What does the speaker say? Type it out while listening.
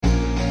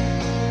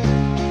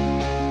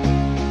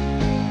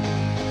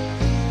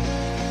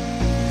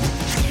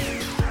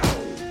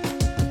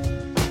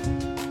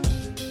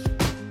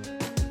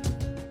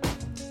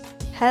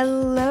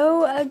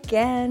Hello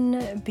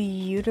again,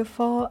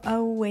 beautiful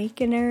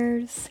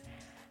awakeners.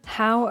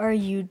 How are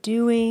you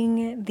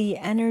doing? The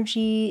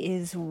energy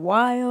is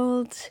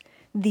wild.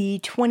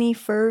 The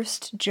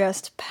 21st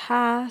just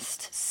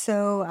passed,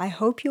 so I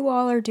hope you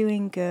all are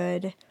doing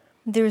good.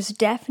 There's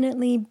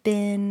definitely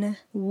been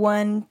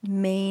one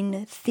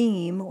main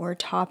theme or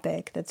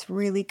topic that's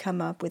really come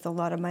up with a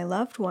lot of my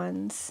loved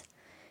ones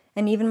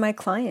and even my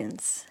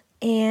clients.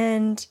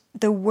 And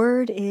the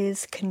word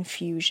is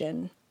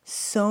confusion.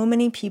 So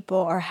many people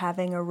are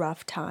having a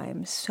rough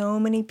time. So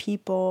many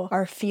people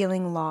are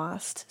feeling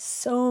lost.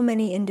 So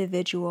many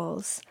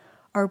individuals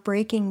are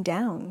breaking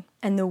down.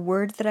 And the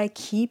word that I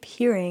keep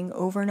hearing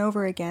over and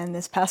over again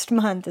this past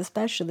month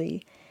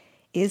especially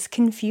is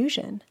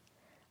confusion.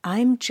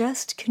 I'm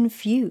just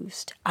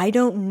confused. I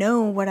don't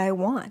know what I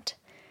want.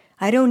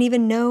 I don't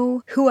even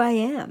know who I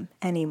am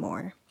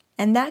anymore.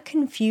 And that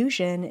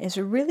confusion is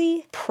a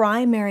really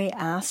primary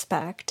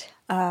aspect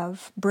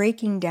of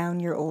breaking down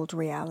your old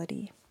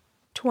reality.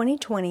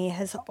 2020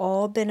 has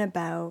all been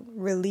about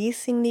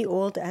releasing the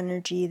old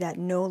energy that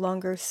no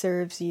longer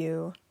serves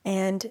you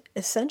and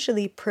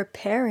essentially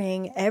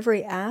preparing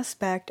every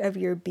aspect of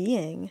your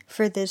being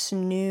for this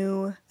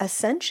new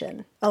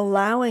ascension,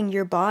 allowing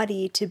your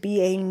body to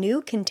be a new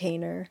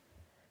container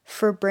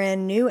for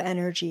brand new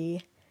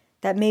energy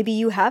that maybe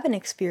you haven't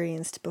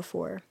experienced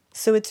before.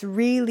 So it's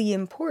really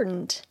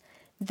important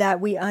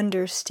that we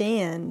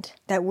understand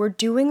that we're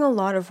doing a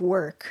lot of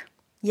work.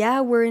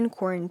 Yeah, we're in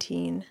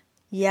quarantine.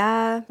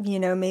 Yeah,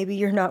 maybe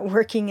you're not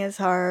working as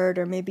hard,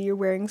 or maybe you're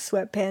wearing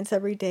sweatpants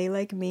every day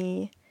like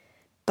me,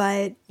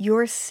 but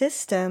your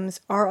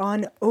systems are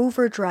on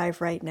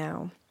overdrive right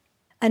now.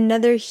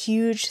 Another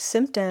huge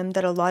symptom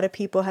that a lot of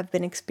people have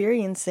been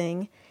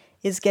experiencing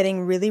is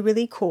getting really,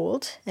 really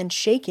cold and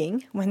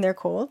shaking when they're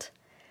cold,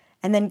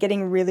 and then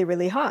getting really,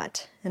 really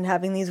hot and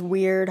having these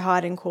weird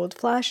hot and cold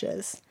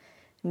flashes.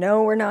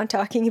 No, we're not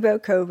talking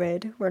about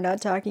COVID. We're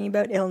not talking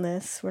about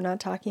illness. We're not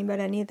talking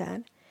about any of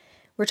that.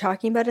 We're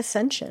talking about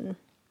ascension.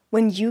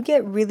 When you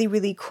get really,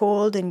 really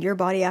cold and your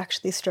body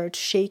actually starts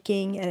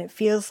shaking and it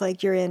feels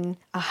like you're in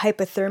a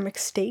hypothermic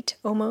state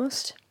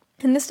almost,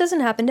 and this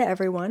doesn't happen to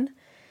everyone,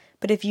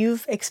 but if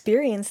you've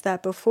experienced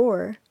that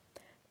before,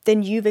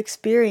 then you've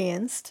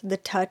experienced the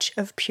touch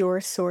of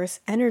pure source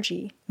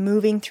energy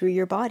moving through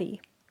your body.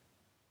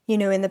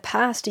 In the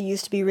past, it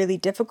used to be really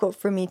difficult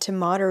for me to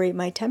moderate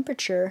my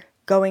temperature,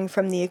 going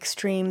from the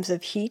extremes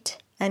of heat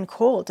and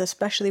cold,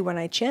 especially when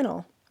I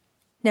channel.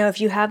 Now,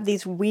 if you have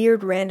these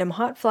weird random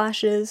hot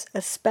flashes,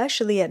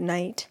 especially at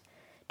night,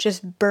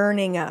 just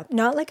burning up,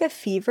 not like a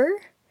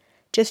fever,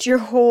 just your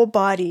whole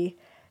body,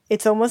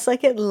 it's almost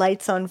like it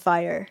lights on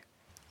fire.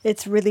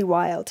 It's really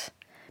wild.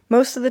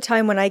 Most of the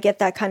time when I get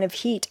that kind of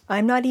heat,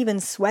 I'm not even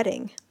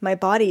sweating. My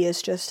body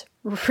is just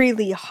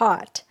really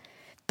hot.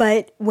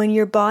 But when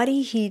your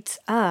body heats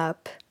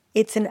up,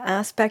 it's an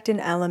aspect and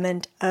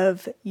element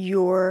of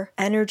your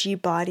energy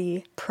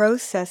body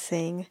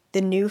processing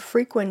the new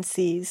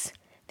frequencies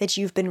that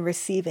you've been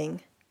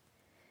receiving.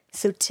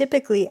 So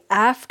typically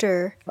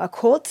after a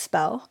cold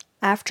spell,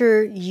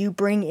 after you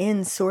bring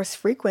in source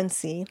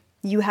frequency,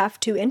 you have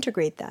to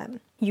integrate that.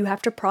 You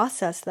have to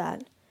process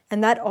that.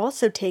 And that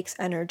also takes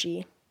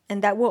energy.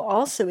 And that will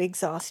also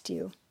exhaust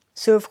you.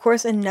 So of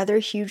course, another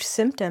huge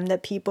symptom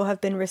that people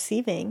have been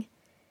receiving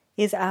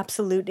is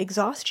absolute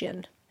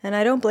exhaustion. And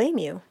I don't blame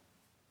you.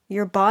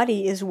 Your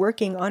body is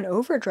working on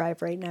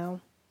overdrive right now.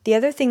 The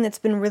other thing that's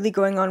been really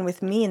going on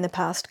with me in the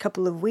past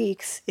couple of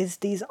weeks is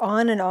these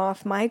on and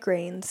off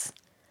migraines.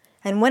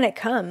 And when it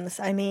comes,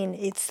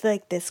 it's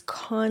like this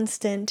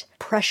constant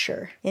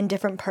pressure in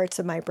different parts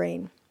of my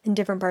brain, in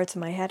different parts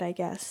of my head, I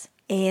guess.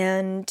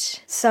 And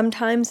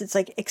sometimes it's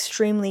like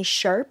extremely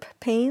sharp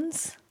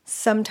pains.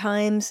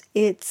 Sometimes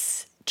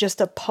it's just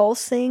a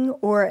pulsing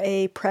or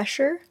a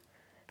pressure.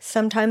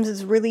 Sometimes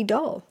it's really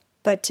dull.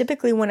 But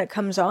typically when it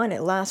comes on,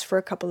 it lasts for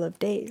a couple of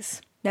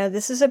days. Now,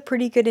 this is a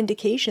pretty good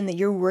indication that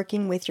you're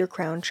working with your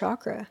crown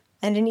chakra,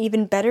 and an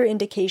even better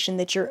indication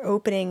that you're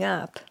opening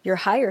up your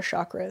higher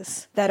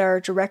chakras that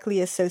are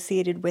directly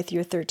associated with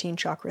your 13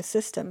 chakra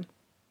system.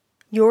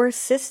 Your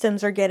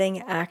systems are getting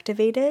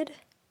activated,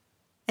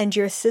 and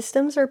your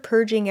systems are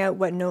purging out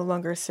what no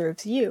longer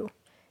serves you.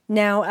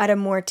 Now, at a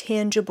more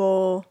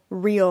tangible,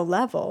 real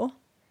level,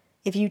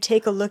 if you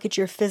take a look at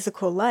your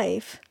physical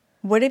life,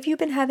 what have you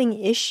been having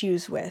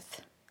issues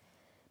with?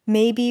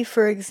 Maybe,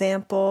 for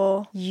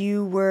example,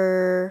 you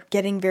were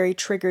getting very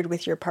triggered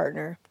with your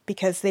partner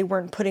because they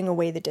weren't putting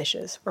away the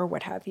dishes or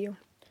what have you.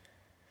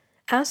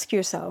 Ask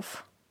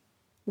yourself,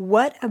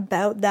 what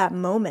about that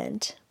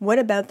moment, what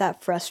about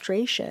that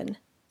frustration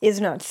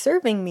is not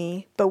serving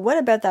me, but what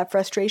about that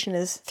frustration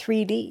is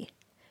 3D?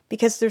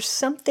 Because there's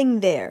something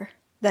there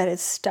that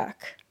is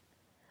stuck.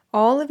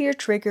 All of your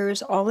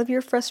triggers, all of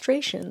your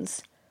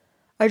frustrations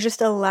are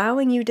just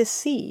allowing you to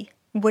see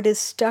what is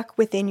stuck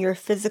within your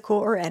physical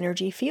or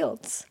energy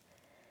fields.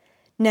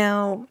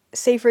 Now,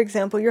 say for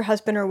example, your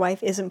husband or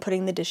wife isn't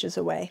putting the dishes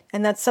away,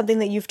 and that's something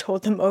that you've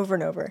told them over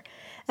and over.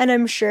 And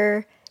I'm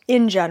sure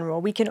in general,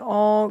 we can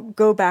all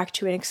go back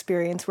to an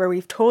experience where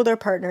we've told our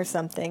partner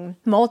something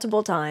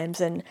multiple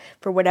times and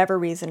for whatever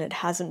reason it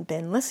hasn't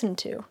been listened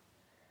to.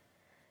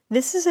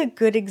 This is a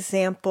good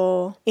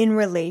example in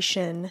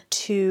relation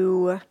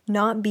to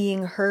not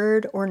being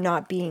heard or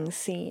not being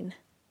seen.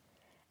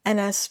 And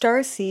as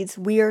starseeds,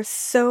 we are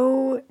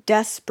so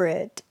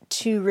desperate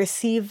to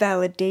receive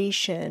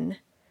validation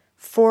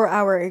for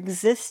our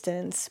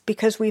existence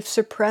because we've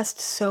suppressed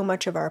so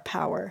much of our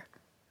power.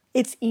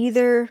 It's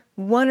either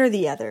one or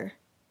the other.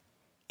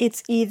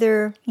 It's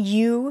either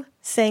you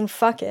saying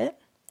fuck it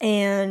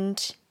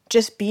and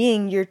just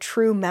being your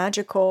true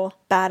magical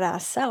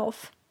badass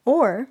self,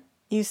 or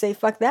you say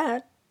fuck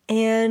that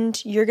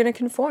and you're going to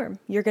conform,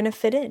 you're going to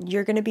fit in,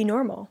 you're going to be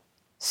normal.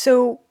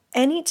 So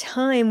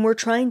anytime we're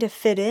trying to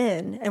fit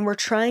in and we're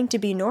trying to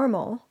be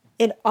normal,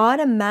 it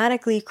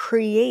automatically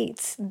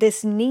creates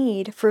this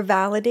need for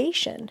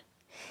validation.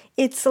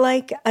 It's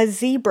like a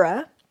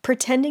zebra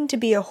pretending to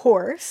be a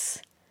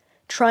horse,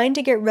 trying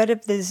to get rid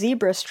of the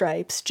zebra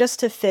stripes just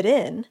to fit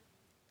in.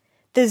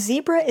 The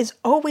zebra is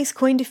always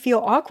going to feel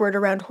awkward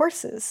around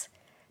horses.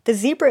 The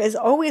zebra is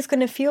always going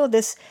to feel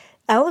this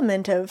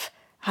element of,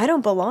 I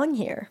don't belong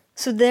here.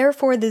 So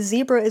therefore, the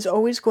zebra is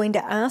always going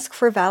to ask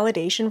for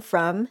validation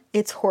from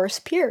its horse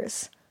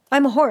peers.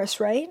 I'm a horse,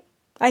 right?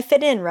 I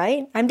fit in,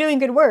 right? I'm doing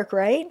good work,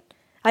 right?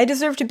 I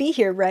deserve to be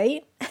here,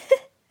 right?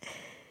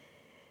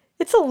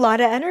 It's a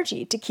lot of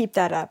energy to keep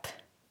that up,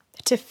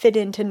 to fit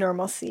into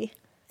normalcy.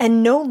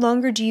 And no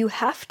longer do you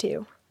have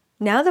to.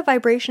 Now the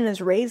vibration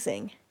is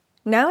raising.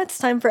 Now it's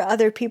time for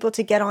other people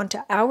to get onto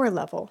our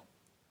level,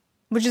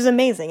 which is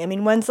amazing. I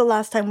mean, when's the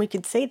last time we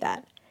could say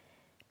that?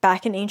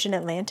 Back in ancient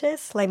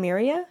Atlantis,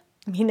 Lemuria?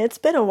 I mean, it's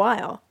been a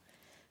while.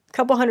 A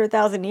couple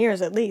 100,000 years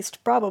at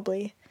least,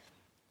 probably.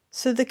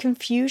 So the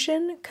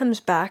confusion comes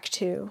back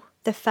to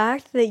the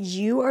fact that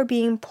you are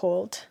being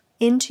pulled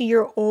into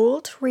your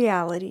old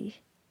reality,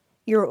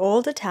 your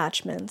old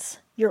attachments,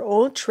 your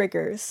old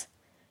triggers,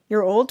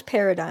 your old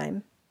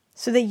paradigm,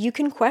 so that you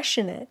can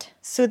question it,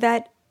 so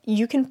that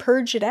you can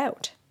purge it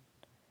out.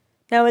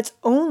 Now it's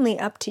only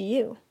up to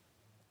you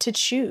to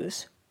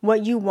choose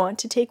what you want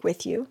to take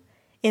with you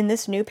in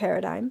this new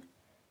paradigm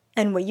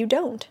and what you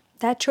don't.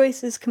 That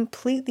choice is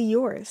completely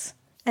yours.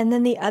 And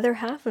then the other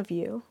half of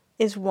you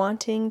is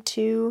wanting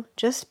to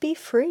just be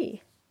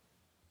free.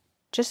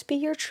 Just be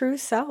your true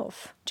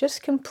self.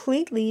 Just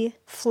completely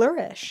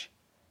flourish.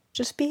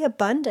 Just be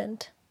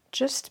abundant.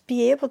 Just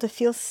be able to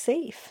feel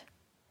safe.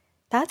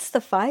 That's the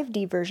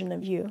 5D version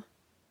of you.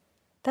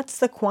 That's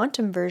the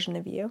quantum version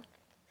of you.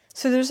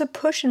 So there's a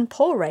push and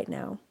pull right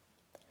now.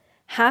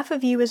 Half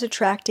of you is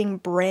attracting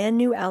brand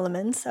new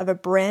elements of a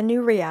brand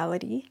new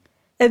reality,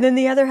 and then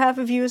the other half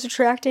of you is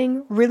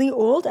attracting really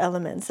old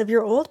elements of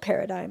your old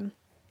paradigm.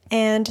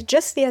 And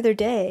just the other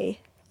day,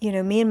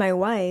 me and my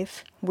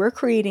wife, we're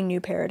creating new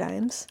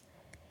paradigms,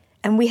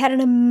 and we had an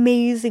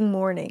amazing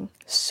morning.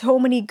 So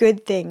many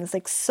good things,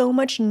 like so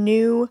much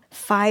new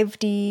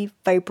 5D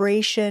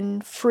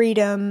vibration,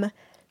 freedom,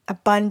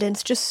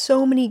 abundance, just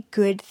so many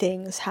good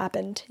things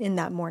happened in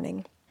that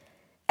morning.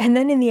 And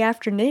then in the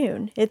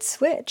afternoon, it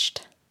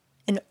switched.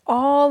 And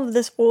all of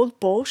this old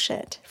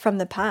bullshit from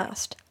the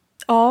past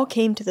all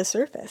came to the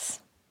surface.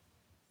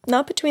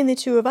 Not between the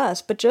two of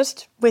us, but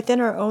just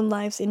within our own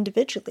lives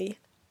individually.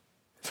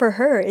 For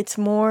her, it's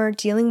more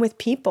dealing with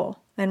people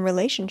and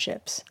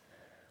relationships.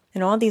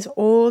 And all these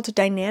old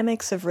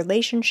dynamics of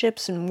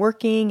relationships and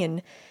working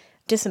and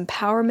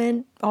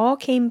disempowerment all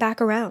came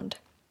back around.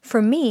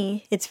 For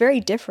me, it's very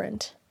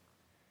different.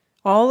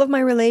 All of my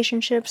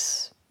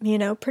relationships,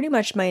 pretty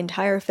much my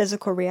entire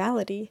physical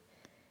reality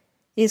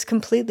is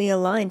completely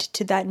aligned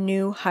to that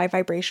new high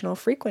vibrational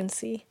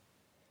frequency.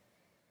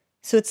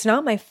 So it's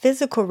not my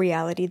physical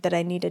reality that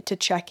I needed to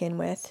check in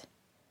with.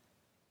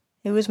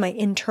 It was my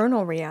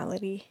internal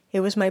reality. It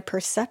was my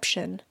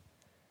perception.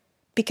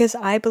 Because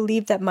I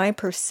believe that my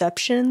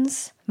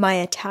perceptions, my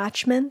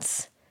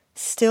attachments,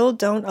 still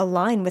don't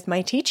align with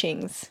my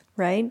teachings,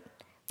 right?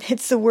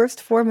 It's the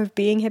worst form of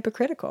being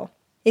hypocritical.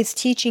 It's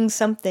teaching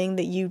something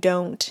that you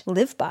don't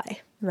live by,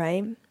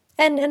 right?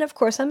 And of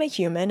course, I'm a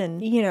human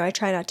and, I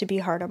try not to be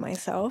hard on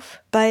myself.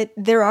 But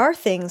there are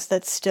things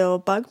that still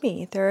bug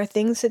me. There are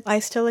things that I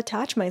still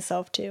attach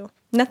myself to.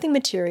 Nothing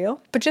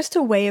material, but just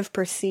a way of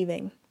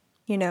perceiving,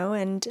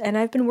 and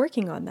I've been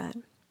working on that.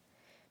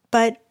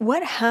 But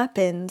what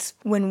happens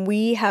when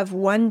we have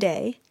one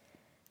day,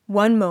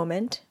 one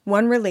moment,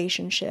 one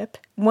relationship,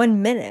 1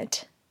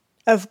 minute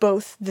of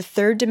both the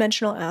third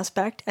dimensional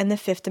aspect and the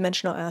fifth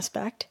dimensional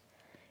aspect,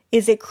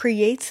 is it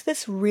creates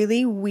this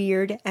really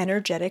weird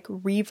energetic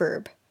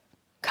reverb.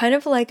 Kind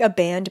of like a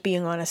band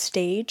being on a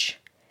stage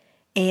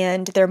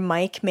and their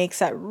mic makes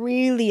that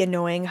really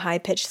annoying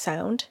high-pitched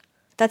sound.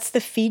 That's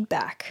the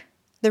feedback,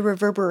 the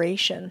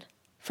reverberation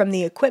from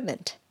the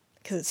equipment,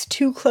 because it's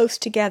too close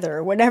together,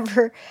 or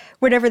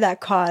whatever that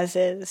cause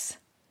is.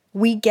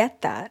 We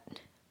get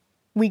that.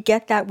 We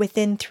get that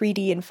within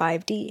 3D and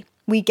 5D.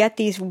 We get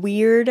these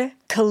weird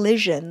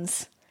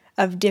collisions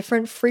of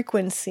different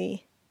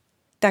frequency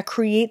that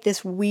create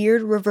this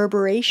weird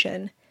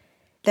reverberation.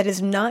 that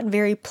is not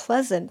very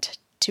pleasant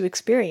to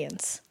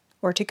experience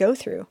or to go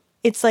through.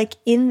 It's like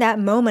in that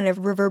moment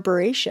of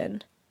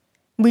reverberation,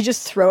 we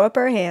just throw up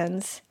our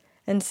hands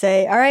and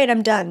say, all right,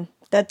 I'm done.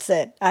 That's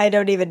it. I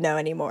don't even know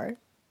anymore.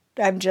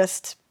 I'm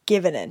just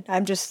giving in.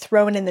 I'm just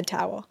throwing in the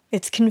towel.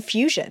 It's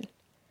confusion.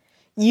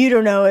 You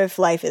don't know if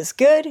life is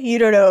good. You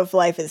don't know if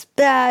life is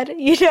bad.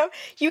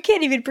 You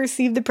can't even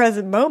perceive the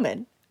present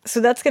moment. So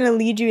that's going to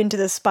lead you into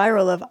the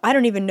spiral of, I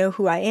don't even know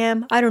who I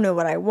am. I don't know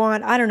what I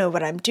want. I don't know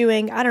what I'm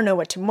doing. I don't know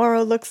what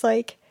tomorrow looks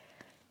like.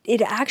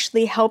 It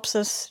actually helps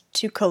us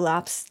to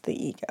collapse the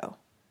ego,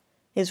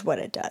 is what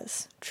it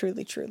does.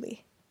 Truly,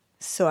 truly.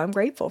 So I'm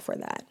grateful for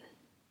that.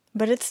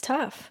 But it's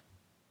tough.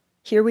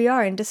 Here we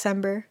are in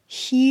December.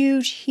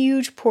 Huge,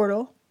 huge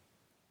portal.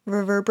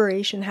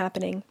 Reverberation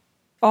happening.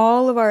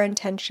 All of our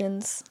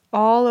intentions,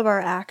 all of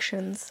our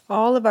actions,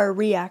 all of our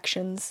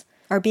reactions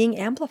are being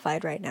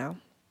amplified right now.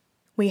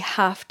 We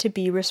have to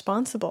be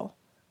responsible.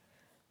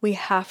 We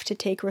have to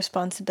take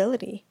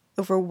responsibility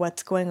over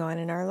what's going on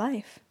in our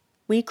life.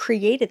 We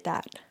created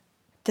that.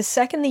 The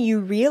second that you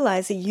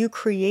realize that you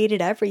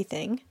created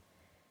everything,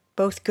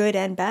 both good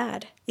and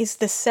bad, is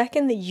the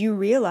second that you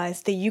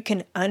realize that you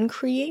can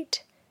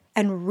uncreate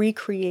and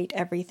recreate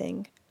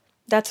everything.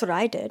 That's what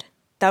I did.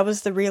 That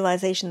was the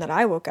realization that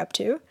I woke up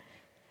to.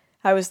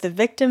 I was the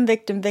victim.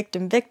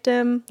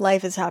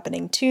 Life is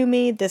happening to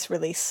me. This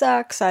really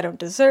sucks. I don't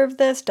deserve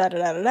this.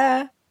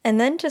 And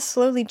then to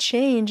slowly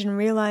change and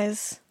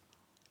realize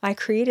I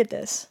created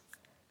this.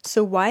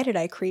 So why did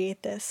I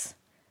create this?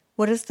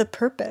 What is the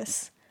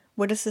purpose?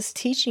 What is this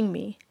teaching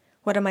me?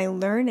 What am I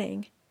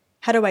learning?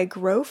 How do I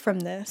grow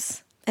from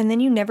this? And then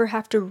you never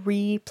have to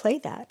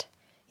replay that.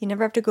 You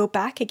never have to go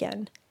back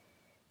again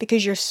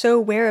because you're so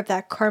aware of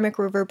that karmic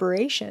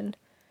reverberation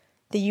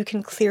that you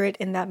can clear it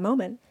in that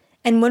moment.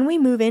 And when we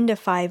move into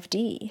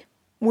 5D,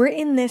 we're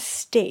in this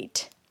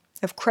state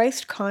of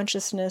Christ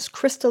consciousness,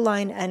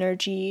 crystalline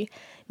energy,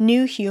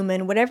 new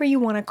human, whatever you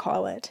want to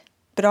call it.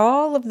 But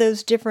all of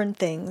those different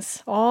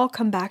things all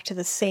come back to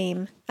the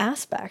same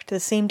aspect, the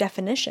same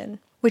definition,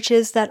 which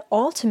is that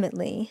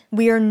ultimately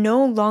we are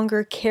no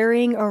longer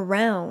carrying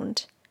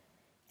around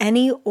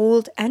any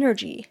old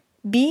energy.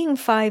 Being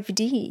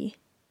 5D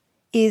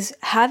is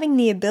having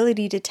the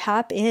ability to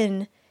tap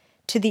in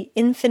to the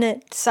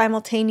infinite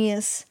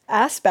simultaneous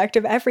aspect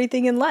of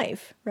everything in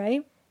life,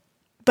 right?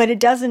 But it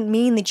doesn't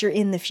mean that you're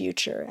in the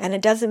future, and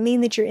it doesn't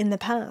mean that you're in the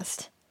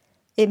past.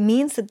 It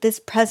means that this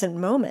present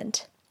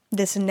moment,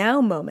 this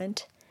now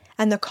moment,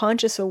 and the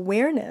conscious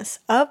awareness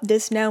of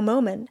this now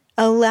moment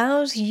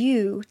allows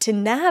you to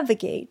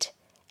navigate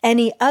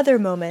any other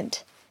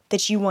moment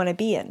that you want to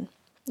be in.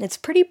 It's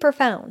pretty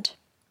profound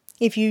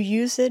if you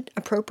use it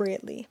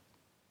appropriately.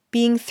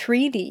 Being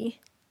 3D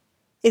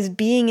is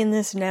being in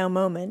this now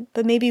moment,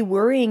 but maybe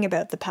worrying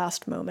about the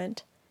past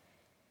moment.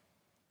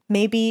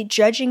 Maybe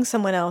judging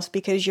someone else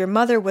because your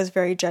mother was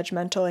very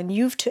judgmental and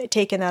you've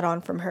taken that on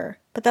from her.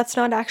 But that's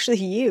not actually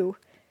you,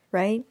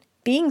 right?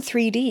 Being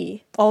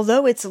 3D,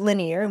 although it's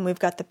linear and we've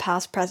got the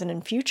past, present,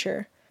 and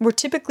future, we're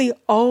typically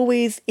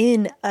always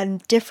in a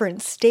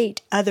different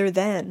state other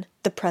than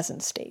the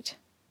present state.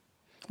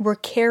 We're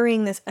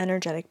carrying this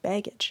energetic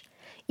baggage.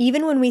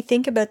 Even when we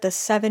think about the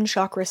 7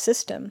 chakra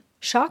system,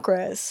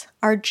 chakras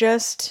are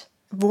just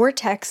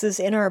vortexes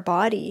in our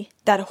body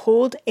that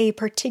hold a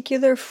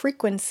particular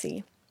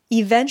frequency.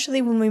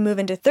 Eventually, when we move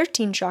into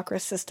 13 chakra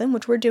system,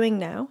 which we're doing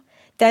now,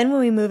 then when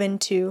we move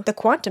into the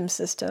quantum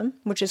system,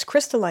 which is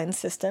crystalline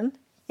system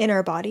in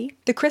our body,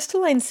 the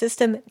crystalline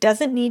system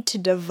doesn't need to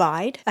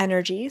divide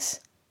energies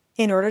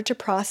in order to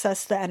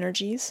process the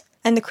energies,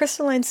 and the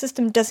crystalline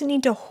system doesn't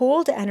need to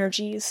hold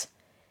energies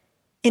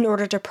in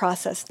order to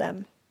process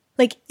them.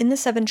 Like in the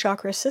 7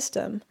 chakra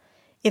system,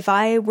 if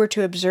I were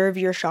to observe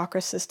your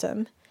chakra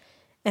system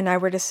and I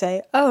were to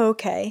say, oh,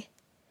 okay,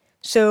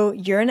 so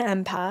you're an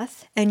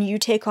empath and you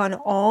take on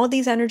all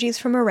these energies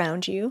from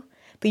around you,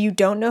 but you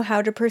don't know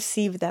how to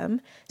perceive them.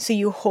 So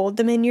you hold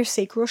them in your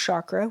sacral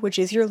chakra, which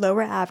is your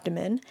lower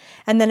abdomen.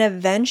 And then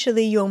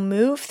eventually you'll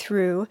move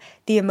through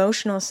the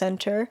emotional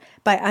center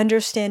by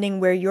understanding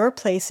where your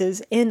place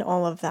is in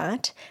all of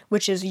that,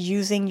 which is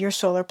using your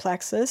solar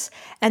plexus.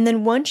 And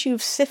then once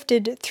you've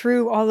sifted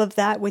through all of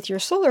that with your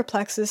solar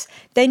plexus,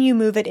 then you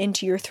move it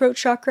into your throat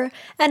chakra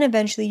and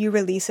eventually you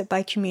release it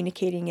by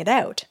communicating it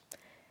out.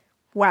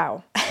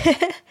 Wow.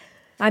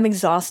 I'm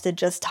exhausted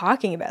just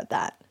talking about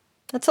that.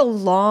 That's a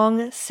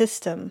long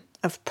system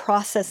of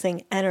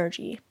processing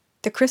energy.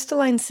 The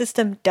crystalline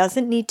system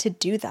doesn't need to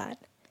do that.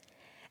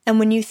 And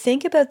when you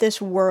think about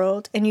this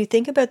world and you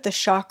think about the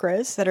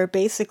chakras that are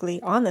basically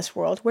on this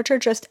world, which are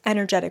just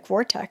energetic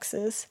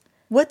vortexes,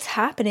 what's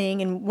happening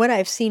and what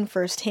I've seen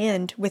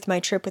firsthand with my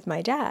trip with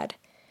my dad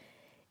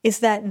is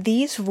that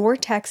these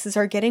vortexes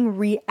are getting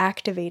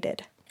reactivated.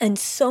 And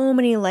so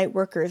many light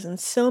workers and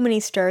so many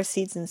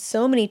starseeds and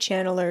so many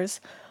channelers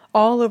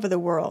all over the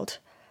world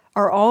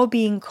are all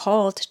being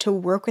called to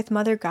work with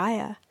Mother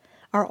Gaia,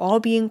 are all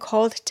being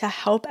called to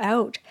help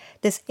out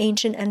this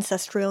ancient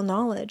ancestral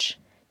knowledge,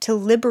 to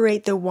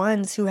liberate the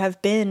ones who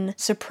have been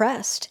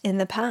suppressed in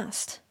the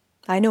past.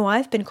 I know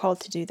I've been called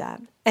to do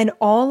that. And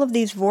all of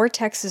these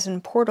vortexes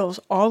and portals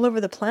all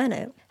over the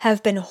planet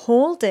have been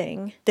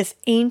holding this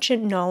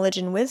ancient knowledge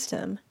and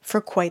wisdom for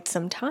quite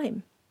some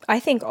time. I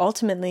think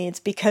ultimately it's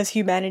because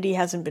humanity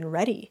hasn't been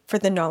ready for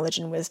the knowledge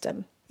and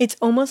wisdom. It's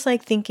almost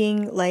like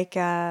thinking like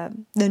the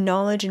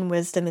knowledge and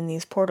wisdom in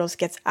these portals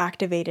gets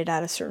activated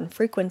at a certain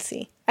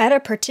frequency. At a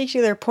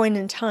particular point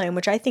in time,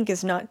 which I think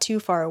is not too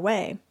far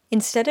away,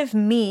 instead of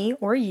me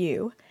or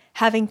you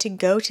having to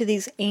go to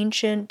these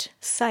ancient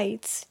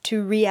sites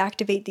to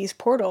reactivate these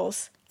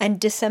portals and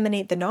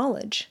disseminate the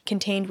knowledge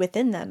contained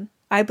within them,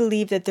 I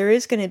believe that there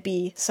is going to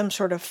be some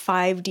sort of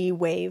 5D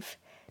wave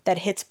that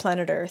hits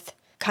planet Earth,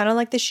 kind of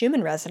like the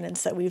Schumann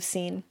resonance that we've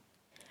seen.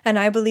 And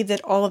I believe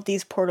that all of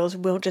these portals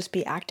will just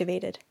be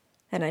activated.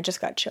 And I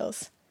just got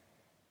chills.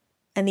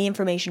 And the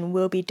information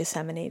will be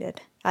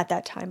disseminated at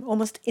that time,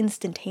 almost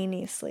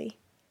instantaneously.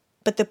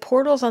 But the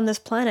portals on this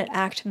planet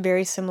act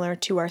very similar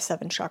to our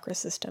 7 chakra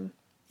system.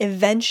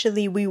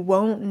 Eventually, we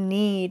won't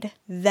need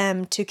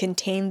them to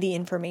contain the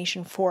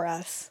information for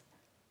us.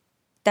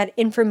 That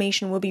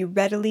information will be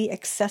readily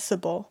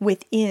accessible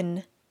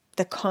within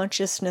the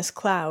consciousness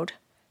cloud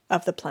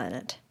of the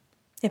planet.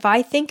 If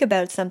I think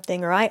about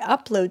something or I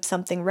upload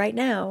something right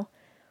now,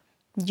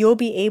 you'll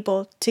be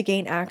able to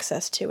gain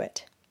access to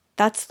it.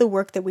 That's the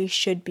work that we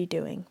should be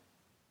doing.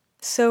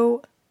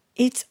 So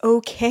it's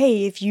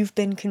okay if you've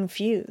been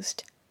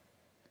confused.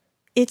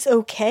 It's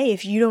okay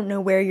if you don't know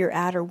where you're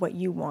at or what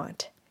you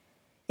want.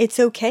 It's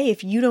okay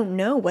if you don't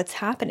know what's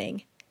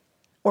happening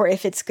or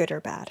if it's good or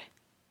bad.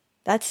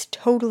 That's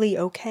totally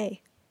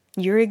okay.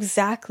 You're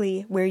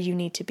exactly where you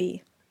need to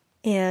be.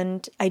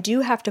 And I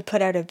do have to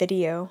put out a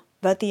video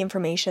about the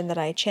information that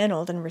I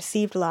channeled and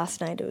received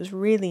last night. It was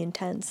really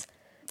intense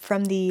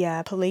from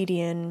the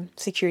Palladian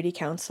Security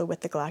Council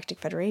with the Galactic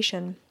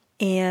Federation.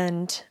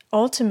 And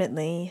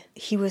ultimately,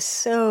 he was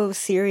so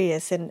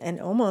serious and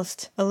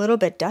almost a little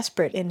bit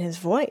desperate in his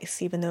voice,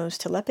 even though it was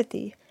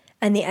telepathy.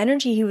 And the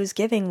energy he was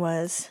giving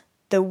was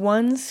the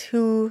ones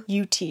who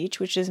you teach,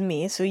 which is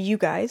me, so you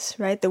guys,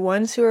 right? The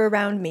ones who are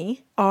around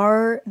me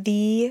are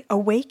the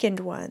awakened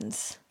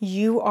ones.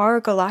 You are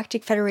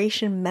Galactic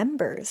Federation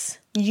members.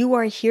 You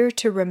are here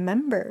to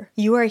remember.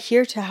 You are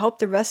here to help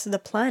the rest of the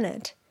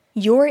planet.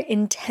 Your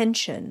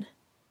intention,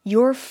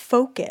 your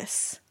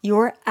focus,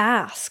 your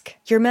ask,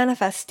 your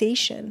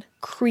manifestation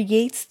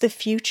creates the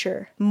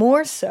future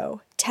more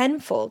so,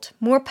 tenfold,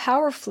 more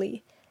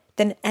powerfully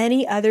than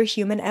any other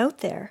human out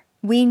there.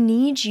 We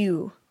need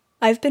you.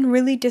 I've been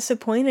really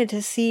disappointed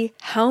to see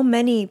how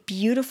many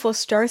beautiful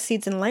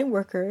starseeds and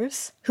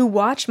lightworkers who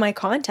watch my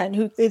content,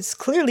 who is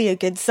clearly a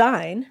good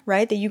sign,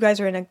 right? That you guys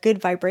are in a good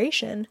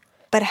vibration.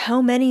 But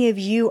how many of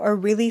you are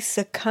really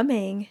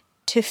succumbing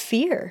to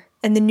fear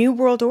and the New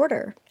World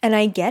Order? And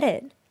I get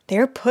it.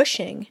 They're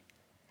pushing.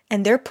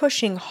 And they're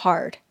pushing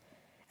hard.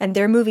 And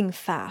they're moving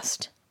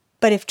fast.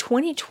 But if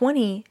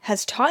 2020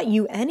 has taught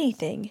you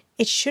anything,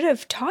 it should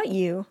have taught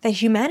you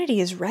that humanity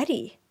is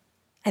ready.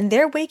 And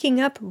they're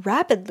waking up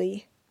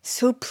rapidly.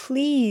 So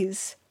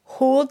please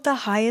hold the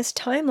highest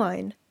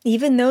timeline.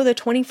 Even though the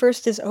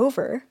 21st is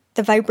over,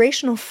 the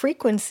vibrational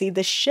frequency,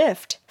 the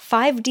shift,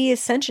 5D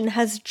ascension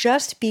has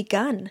just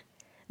begun.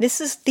 This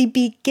is the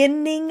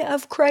beginning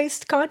of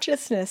Christ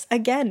consciousness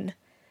again.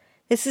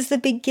 This is the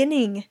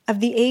beginning of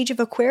the age of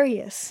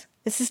Aquarius.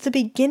 This is the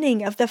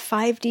beginning of the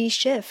 5D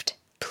shift.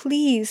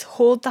 Please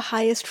hold the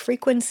highest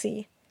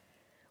frequency.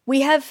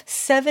 We have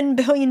 7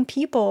 billion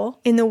people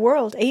in the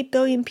world, 8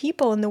 billion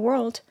people in the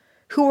world,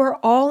 who are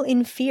all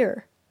in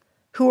fear,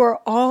 who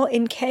are all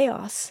in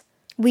chaos.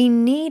 We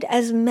need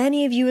as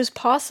many of you as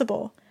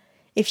possible.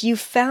 If you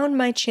found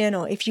my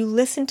channel, if you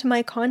listen to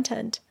my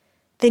content,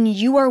 then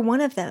you are one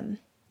of them.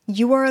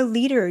 You are a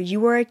leader,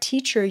 you are a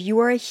teacher, you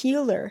are a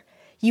healer.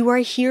 You are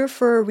here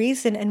for a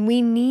reason, and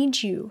we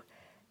need you.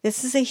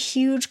 This is a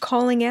huge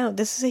calling out.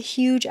 This is a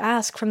huge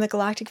ask from the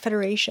Galactic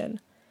Federation.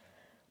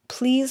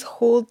 Please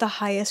hold the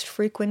highest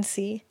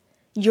frequency.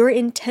 Your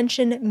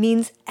intention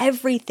means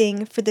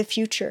everything for the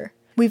future.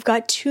 We've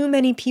got too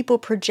many people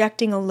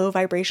projecting a low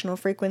vibrational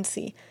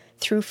frequency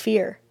through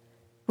fear.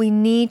 We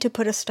need to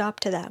put a stop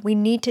to that. We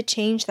need to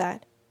change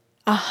that.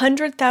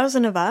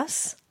 100,000 of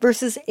us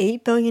versus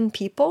 8 billion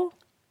people?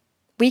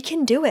 We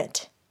can do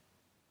it.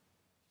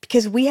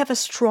 Because we have a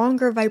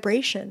stronger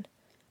vibration.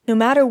 No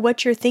matter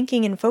what you're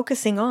thinking and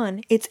focusing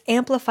on, it's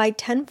amplified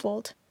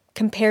tenfold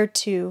compared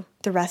to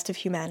the rest of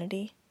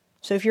humanity.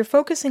 So if you're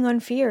focusing on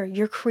fear,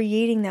 you're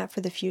creating that for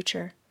the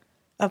future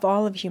of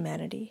all of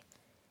humanity.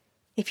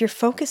 If you're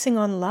focusing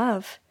on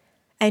love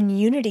and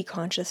unity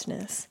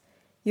consciousness,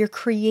 you're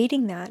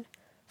creating that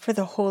for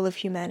the whole of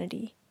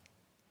humanity.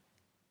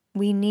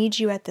 We need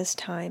you at this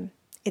time.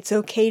 It's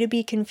okay to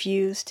be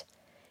confused.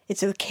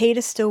 It's okay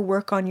to still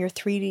work on your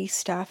 3D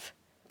stuff.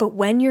 But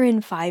when you're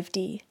in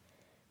 5D,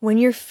 when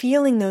you're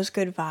feeling those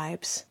good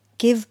vibes,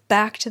 give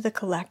back to the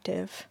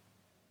collective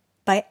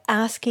by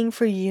asking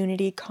for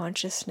unity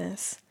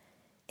consciousness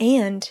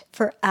and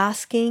for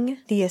asking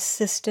the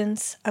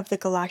assistance of the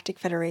Galactic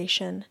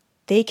Federation.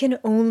 They can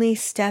only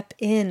step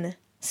in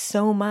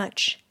so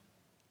much.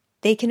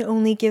 They can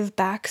only give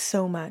back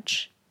so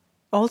much.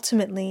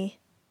 Ultimately,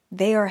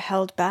 they are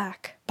held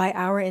back by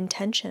our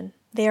intention.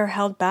 They are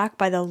held back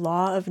by the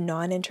law of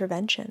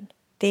non-intervention.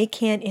 They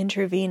can't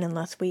intervene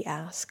unless we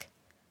ask.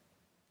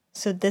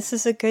 So this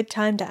is a good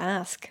time to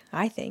ask,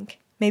 I think.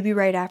 Maybe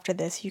right after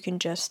this, you can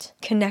just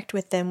connect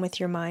with them with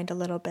your mind a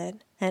little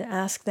bit and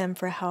ask them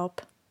for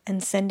help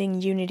and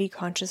sending unity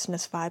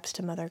consciousness vibes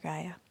to Mother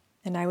Gaia.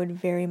 And I would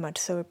very much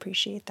so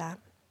appreciate that.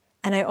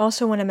 And I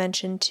also want to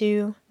mention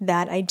too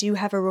that I do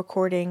have a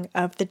recording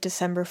of the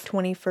December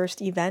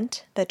 21st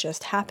event that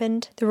just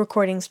happened. The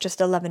recording's just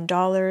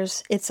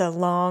 $11. It's a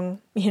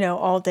long,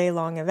 all day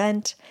long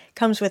event.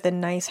 Comes with a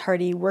nice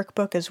hearty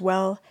workbook as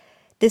well.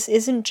 This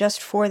isn't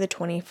just for the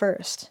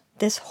 21st.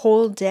 This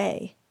whole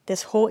day,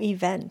 this whole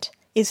event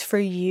is for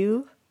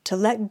you to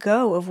let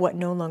go of what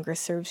no longer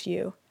serves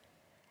you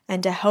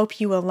and to help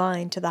you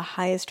align to the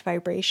highest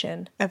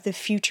vibration of the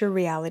future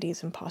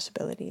realities and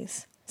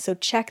possibilities. So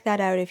check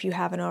that out if you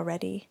haven't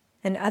already.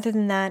 And other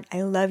than that,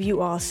 I love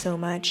you all so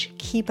much.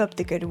 Keep up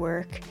the good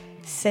work.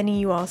 Sending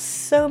you all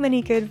so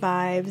many good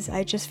vibes.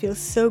 I just feel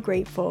so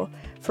grateful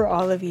for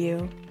all of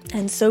you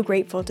and so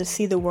grateful to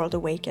see the world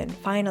awaken,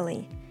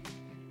 finally.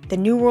 The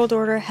New World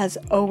Order has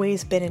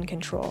always been in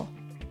control.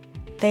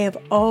 They have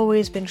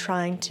always been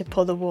trying to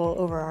pull the wool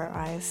over our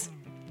eyes.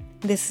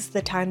 This is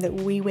the time that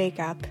we wake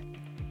up,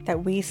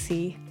 that we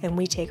see, and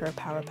we take our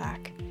power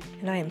back.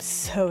 And I am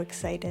so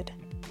excited.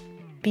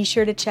 Be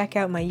sure to check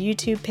out my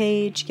YouTube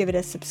page, give it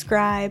a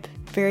subscribe.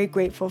 Very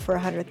grateful for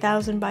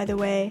 100,000, by the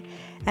way.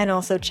 And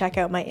also check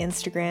out my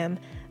Instagram,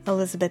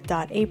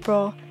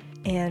 elizabeth.april,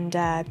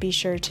 and be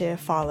sure to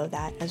follow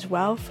that as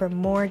well for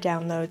more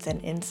downloads and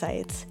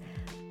insights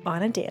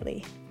on a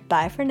daily.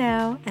 Bye for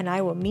now, and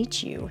I will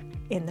meet you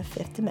in the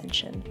 5th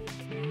dimension.